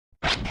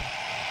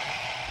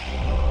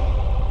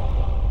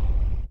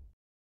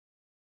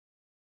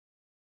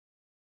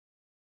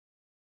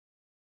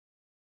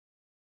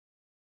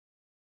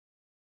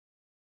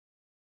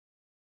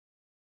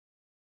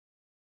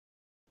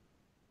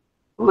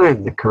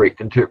Learn the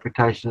correct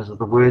interpretations of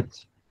the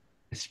words,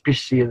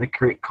 especially in the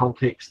correct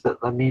context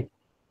that they're meant.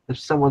 If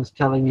someone's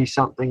telling you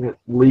something that's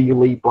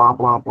legally blah,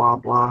 blah, blah,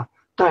 blah,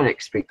 don't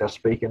expect to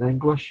speak in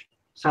English.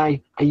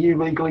 Say, are you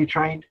legally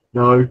trained?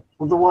 No.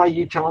 Well, then why are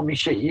you telling me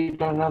shit you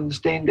don't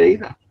understand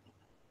either?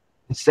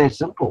 It's that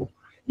simple.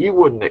 You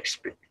wouldn't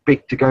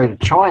expect to go to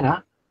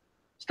China,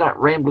 start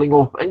rambling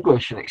off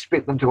English and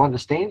expect them to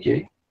understand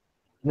you.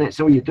 And that's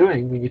all you're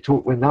doing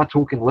when they're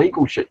talking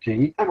legal shit to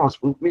you. They must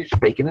be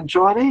speaking in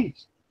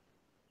Chinese.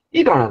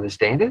 You don't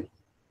understand it.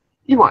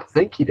 You might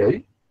think you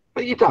do,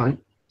 but you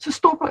don't. So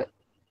stop it.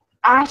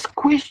 Ask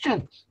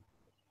questions.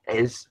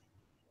 As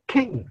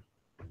king,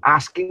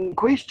 asking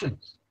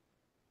questions.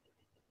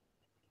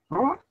 All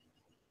right?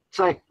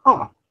 Say,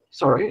 oh,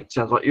 sorry, it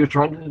sounds like you're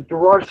trying to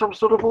derive some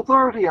sort of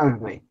authority over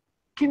me.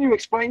 Can you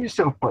explain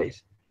yourself,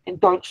 please? And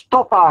don't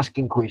stop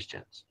asking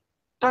questions.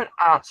 Don't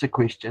answer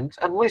questions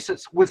unless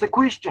it's with a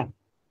question.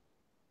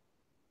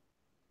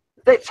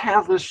 That's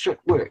how this shit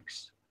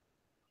works.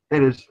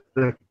 That is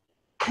the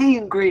key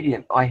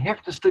ingredient I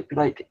have to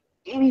stipulate to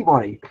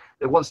anybody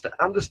that wants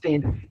to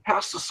understand how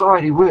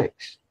society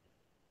works.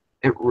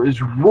 It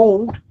is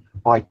ruled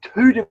by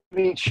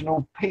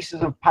two-dimensional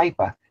pieces of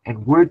paper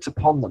and words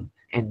upon them,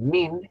 and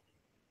men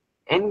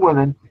and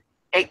women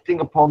acting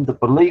upon the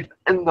belief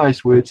in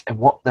those words and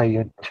what they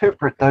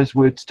interpret those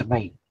words to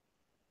mean.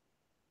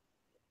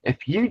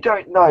 If you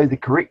don't know the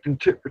correct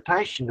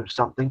interpretation of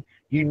something,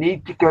 you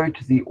need to go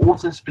to the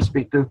author's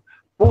perspective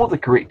for the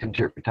correct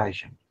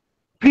interpretation.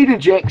 Peter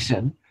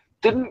Jackson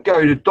didn't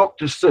go to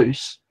Dr.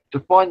 Seuss to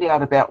find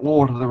out about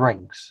Lord of the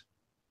Rings.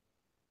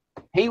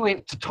 He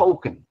went to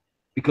Tolkien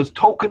because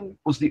Tolkien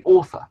was the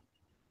author.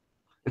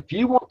 If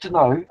you want to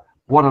know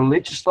what a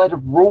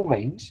legislative rule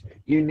means,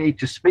 you need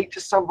to speak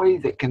to somebody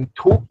that can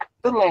talk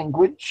the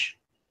language,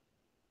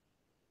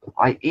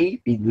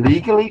 i.e. be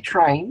legally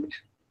trained,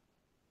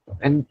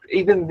 and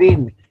even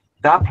then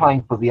they're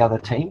playing for the other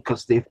team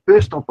because their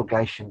first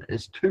obligation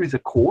is to the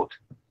court,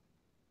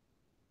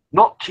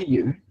 not to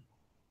you.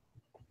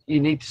 You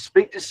need to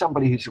speak to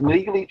somebody who's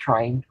legally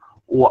trained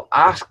or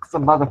ask the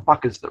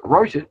motherfuckers that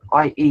wrote it,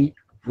 i.e.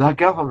 the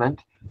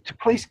government, to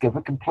please give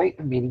a complete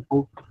and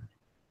meaningful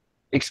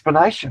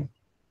explanation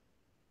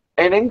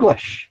in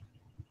English.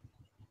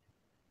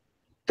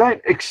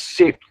 Don't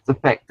accept the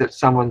fact that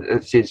someone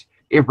that says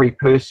every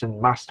person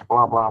must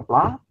blah, blah,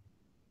 blah.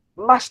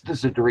 Must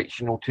is a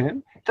directional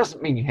term. It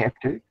doesn't mean you have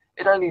to.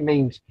 It only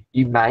means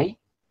you may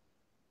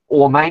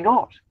or may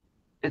not.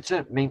 It's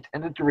meant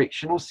in a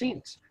directional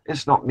sense.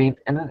 It's not meant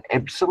in an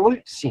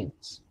absolute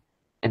sense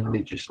in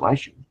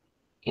legislation.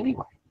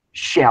 Anyway,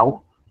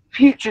 shall,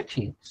 future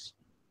tense.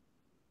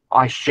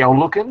 I shall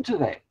look into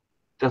that.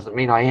 Doesn't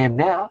mean I am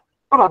now,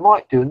 but I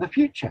might do in the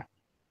future.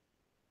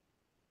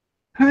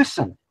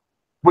 Person,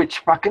 which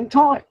fucking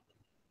type?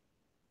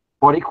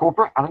 Body,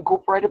 corporate,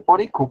 unincorporated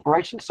body,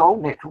 corporation, soul,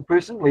 natural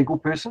person, legal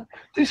person.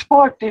 There's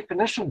 5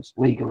 definitions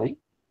legally.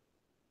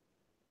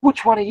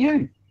 Which one are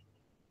you?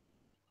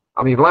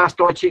 I mean,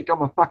 last I checked,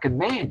 I'm a fucking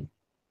man.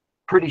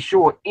 Pretty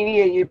sure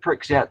any of you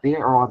pricks out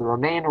there are either a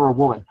man or a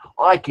woman.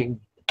 I can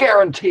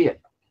guarantee it,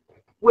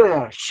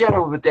 without a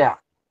shadow of a doubt.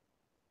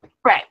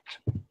 Fact.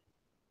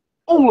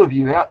 All of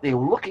you out there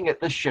looking at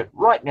this shit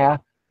right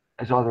now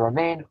as either a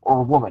man or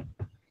a woman.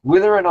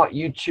 Whether or not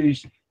you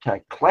choose to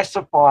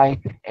classify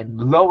and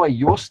lower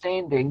your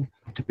standing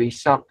to be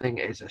something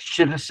as a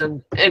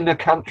citizen in the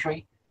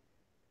country,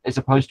 as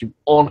opposed to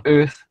on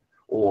earth,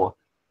 or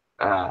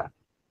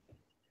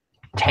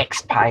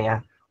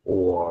taxpayer,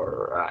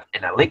 or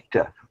an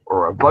elector,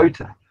 or a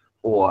voter,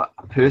 or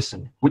a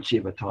person,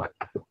 whichever type,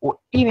 or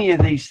any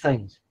of these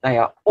things, they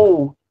are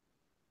all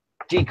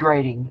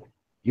degrading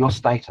your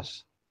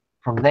status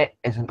from that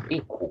as an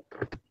equal.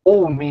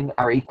 All men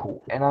are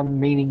equal, and I'm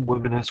meaning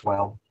women as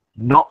well,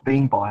 not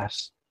being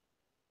biased.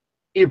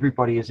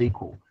 Everybody is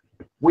equal.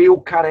 We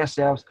all cut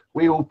ourselves,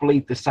 we all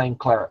bleed the same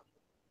claret.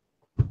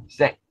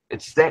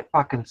 It's that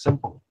fucking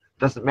simple.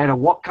 Doesn't matter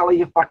what color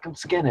your fucking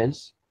skin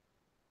is,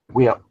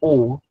 we are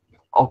all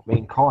of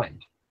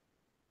mankind.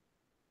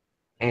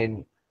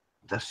 And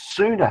the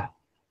sooner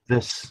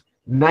this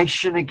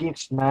nation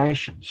against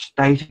nation,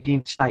 state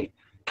against state,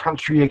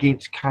 country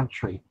against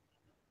country,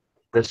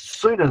 the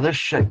sooner this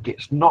shit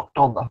gets knocked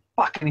on the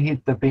fucking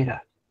head, the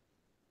better.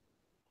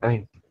 I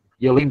mean,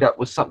 you'll end up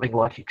with something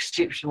like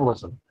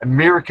exceptionalism,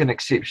 American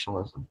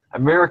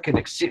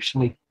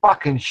exceptionally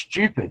fucking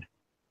stupid.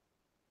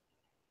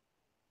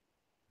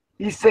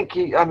 You think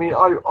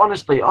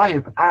I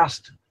have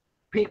asked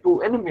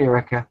people in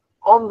America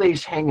on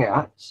these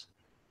hangouts,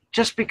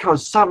 just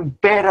because some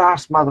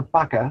badass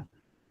motherfucker,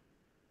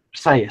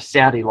 say a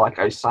Saudi like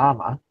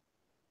Osama,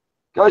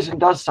 goes and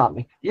does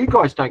something. You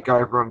guys don't go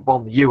over and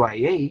bomb the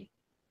UAE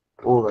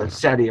or the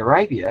Saudi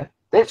Arabia.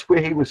 That's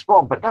where he was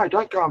from. But no,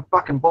 don't go and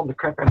fucking bomb the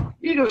crap out of him.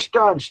 You just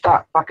go and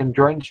start fucking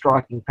drone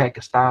striking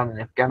Pakistan and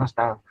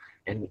Afghanistan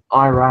and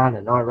Iran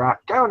and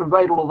Iraq. Go and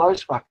invade all of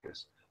those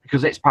fuckers,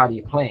 because that's part of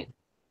your plan.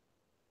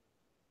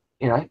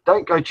 You know,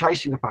 don't go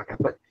chasing the fucker.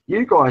 But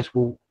you guys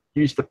will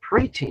use the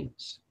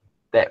pretense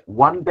that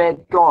one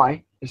bad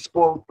guy has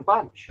spoiled the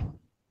bunch.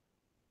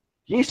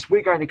 Yes,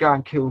 we're going to go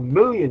and kill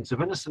millions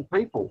of innocent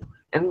people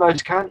in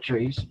those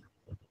countries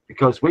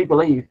because we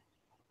believe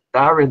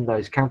they're in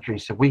those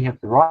countries, so we have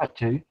the right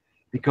to,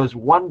 because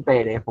one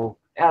bad apple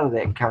out of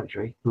that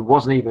country, who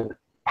wasn't even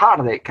part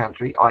of that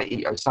country,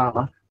 i.e.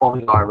 Osama,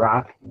 bombing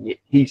Iraq, yet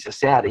he's a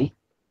Saudi,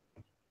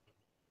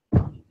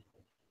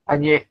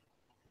 and yet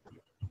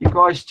you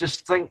guys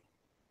just think,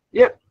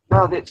 yep,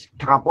 no, that's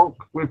carbonk,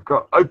 we've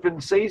got open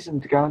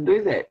season to go and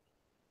do that.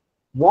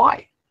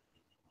 Why?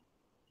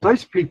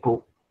 Those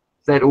people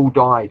that all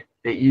died,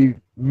 that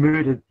you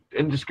murdered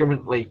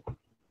indiscriminately,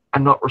 are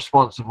not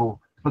responsible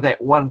for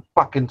that one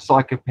fucking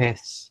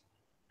psychopath's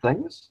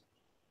things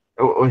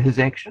or his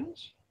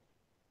actions.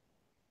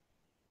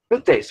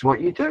 But that's what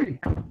you do.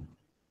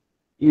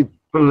 You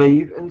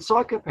believe in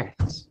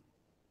psychopaths.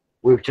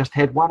 We've just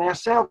had one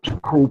ourselves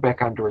crawl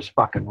back under his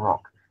fucking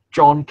rock.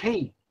 John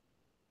Key.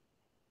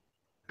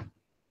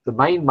 The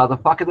main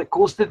motherfucker that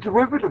caused the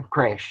derivative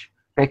crash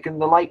back in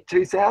the late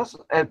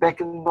 2000s,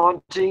 back in the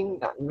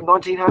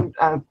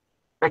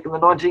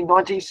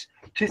 1990s,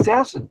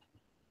 2000.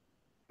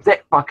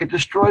 That fucker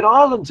destroyed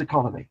Ireland's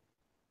economy.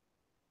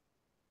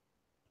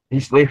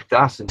 He's left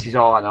us and says,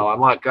 oh no, I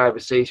might go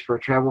overseas for a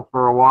travel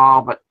for a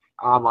while, but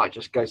I might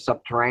just go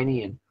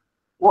subterranean.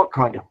 What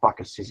kind of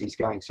fucker says he's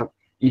going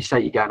you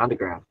say you're going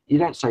underground. You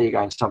don't say you're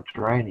going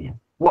subterranean.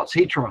 What's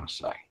he trying to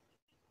say?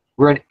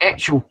 Where in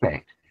actual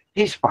fact,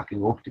 he's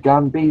fucking off to go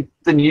and be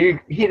the new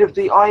head of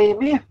the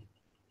IMF.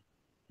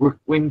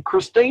 When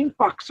Christine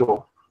fucks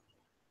off.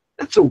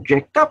 It's all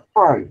jacked up,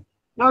 bro.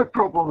 No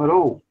problem at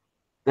all.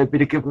 They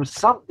better give him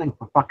something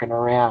for fucking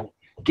around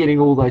getting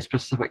all those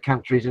Pacific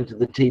countries into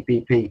the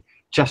TPP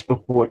just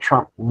before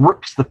Trump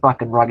rips the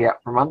fucking rug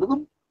out from under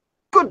them.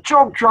 Good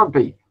job,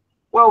 Trumpy.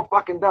 Well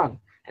fucking done.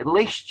 At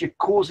least you're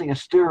causing a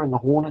stir in the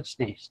hornet's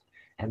nest,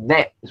 and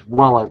that is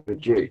well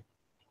overdue.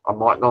 I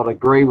might not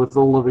agree with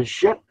all of his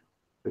shit,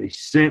 but he's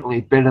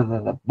certainly better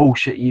than the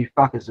bullshit you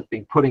fuckers have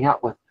been putting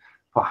up with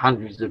for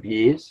hundreds of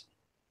years.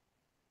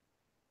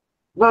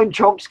 Noam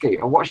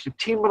Chomsky, I watched a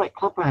 10-minute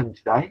clip of him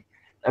today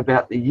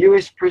about the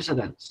US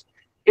presidents.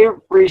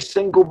 Every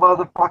single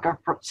motherfucker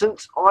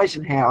since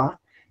Eisenhower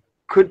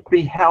could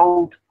be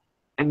held,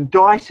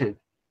 indicted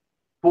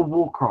for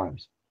war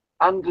crimes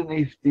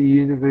underneath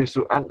the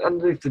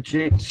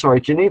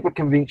Geneva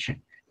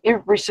Convention.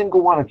 Every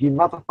single one of you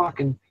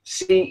motherfucking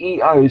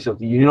CEOs of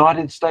the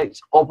United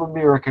States of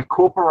America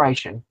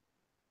Corporation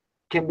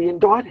can be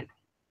indicted.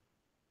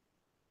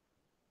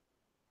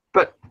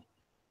 But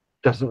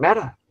doesn't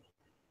matter.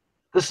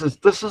 This is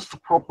the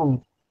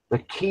problem, the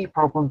key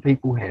problem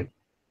people have.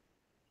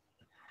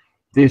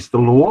 There's the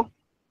law,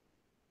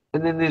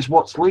 and then there's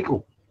what's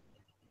legal.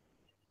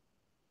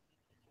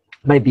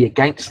 Maybe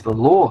against the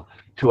law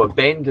to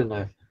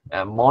abandon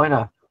a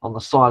miner on the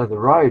side of the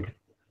road.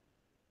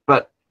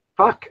 But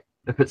fuck,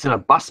 if it's in a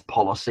bus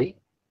policy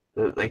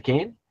that they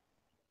can,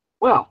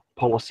 well,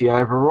 policy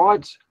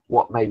overrides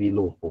what may be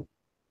lawful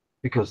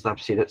because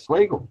they've said it's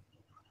legal.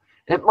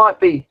 It might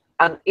be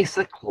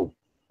unethical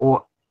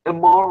or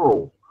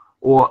immoral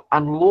or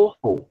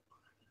unlawful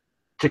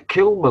to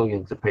kill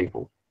millions of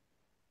people.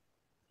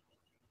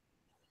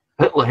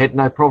 Hitler had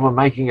no problem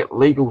making it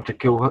legal to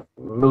kill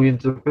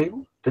millions of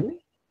people, didn't he?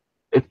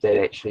 If that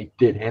actually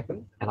did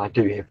happen, and I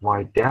do have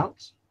my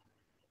doubts.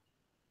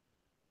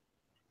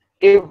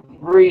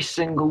 Every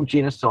single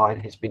genocide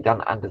has been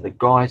done under the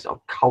guise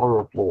of colour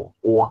of law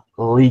or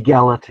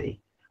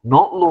legality.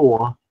 Not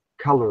law,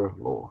 colour of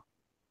law.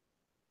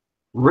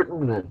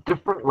 Written in a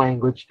different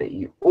language that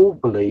you all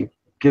believe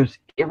gives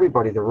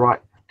everybody the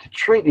right to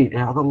treat each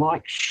other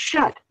like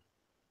shit.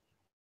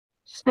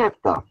 Snap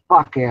the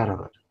fuck out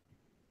of it.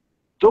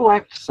 That's all I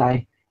have to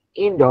say.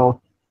 End of.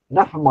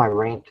 Enough of my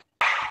rant.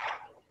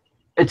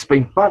 It's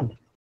been fun.